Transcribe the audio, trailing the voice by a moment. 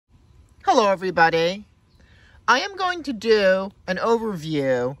Hello everybody. I am going to do an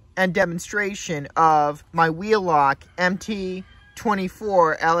overview and demonstration of my Wheelock MT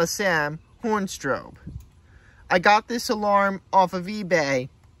 24-LSM Horn-Strobe. I got this alarm off of eBay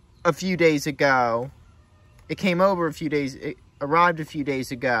a few days ago. It arrived a few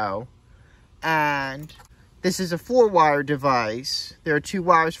days ago. And this is a 4-wire device. There are 2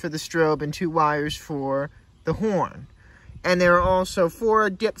 wires for the strobe and 2 wires for the horn. And there are also 4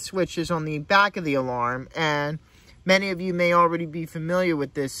 dip switches on the back of the alarm, and many of you may already be familiar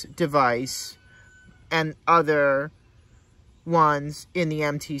with this device and other ones in the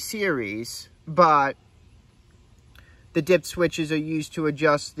MT series, but the dip switches are used to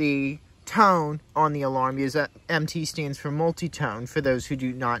adjust the tone on the alarm, because MT stands for multi-tone, for those who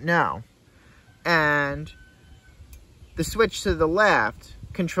do not know. And the switch to the left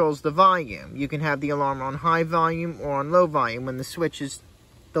controls the volume. You can have the alarm on high volume or on low volume. When the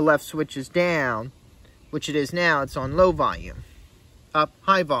left switch is down, which it is now, it's on low volume. Up,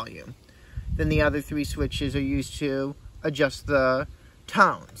 high volume. Then the other 3 switches are used to adjust the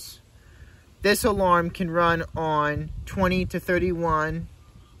tones. This alarm can run on 20 to 31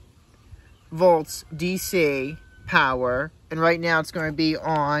 volts DC power, and right now it's going to be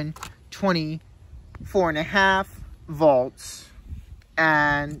on 24.5 volts.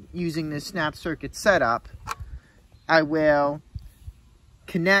 And using this snap circuit setup, I will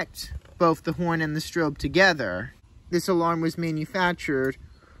connect both the horn and the strobe together. This alarm was manufactured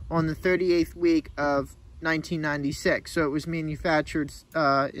on the 38th week of 1996, so it was manufactured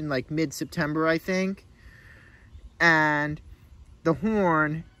in like mid-September, I think. And the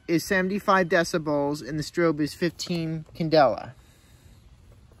horn is 75 decibels and the strobe is 15 candela.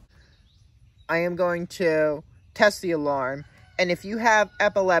 I am going to test the alarm. And if you have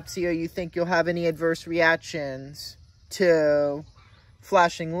epilepsy or you think you'll have any adverse reactions to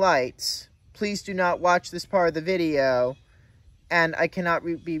flashing lights, please do not watch this part of the video, and I cannot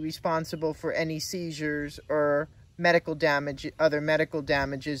be responsible for any seizures or medical damage, other medical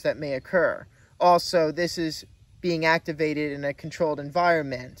damages that may occur. Also, this is being activated in a controlled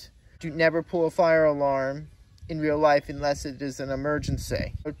environment. Do never pull a fire alarm in real life unless it is an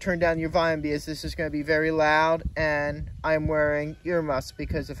emergency. So turn down your volume because this is going to be very loud, and I'm wearing earmuffs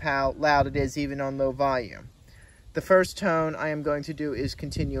because of how loud it is even on low volume. The first tone I am going to do is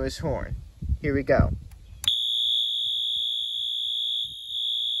continuous horn. Here we go.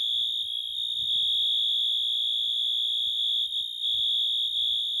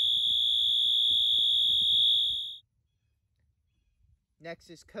 Next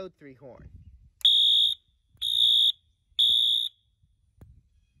is code 3 horn.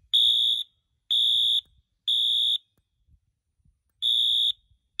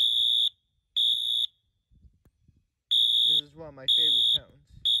 This is one of my favorite tones.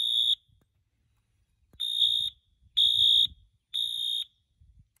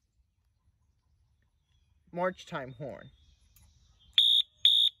 March time horn.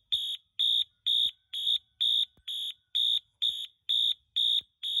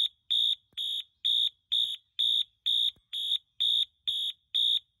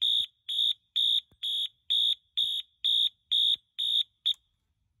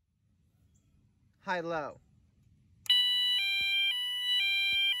 High-low.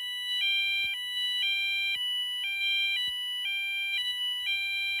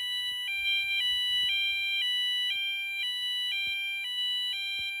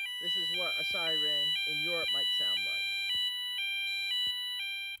 This is what a siren in Europe might sound like.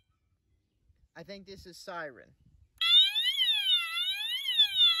 I think this is Siren.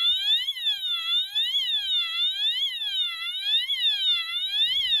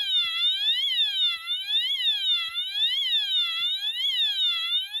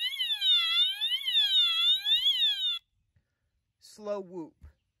 Slow whoop.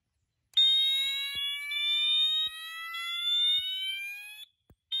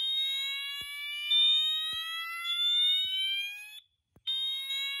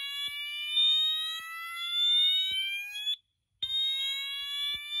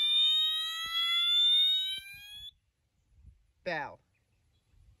 Bow.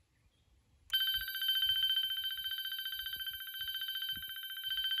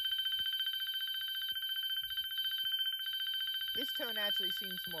 This tone actually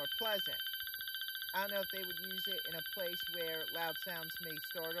seems more pleasant. I don't know if they would use it in a place where loud sounds may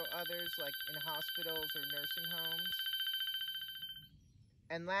startle others, like in hospitals or nursing homes.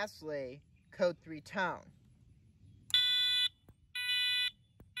 And lastly, code 3 tone.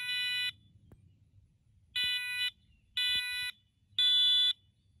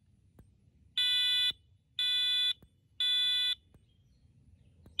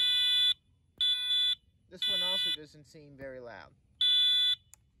 This one also doesn't seem very loud.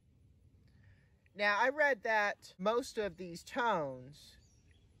 Now, I read that most of these tones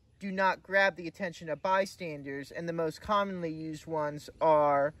do not grab the attention of bystanders, and the most commonly used ones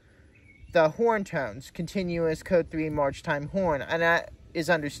are the horn tones, continuous, code 3, march time horn. And that is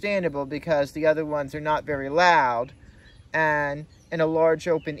understandable because the other ones are not very loud, and in a large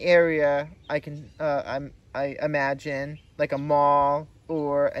open area, I imagine, like a mall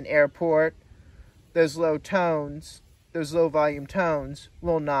or an airport, those low tones, those low volume tones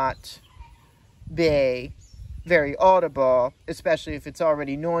will not be very audible, especially if it's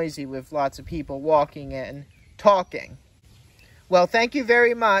already noisy with lots of people walking and talking. Well, thank you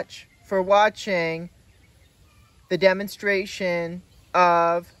very much for watching the demonstration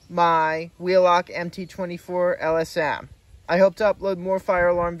of my Wheelock MT 24-LSM. I hope to upload more fire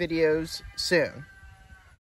alarm videos soon.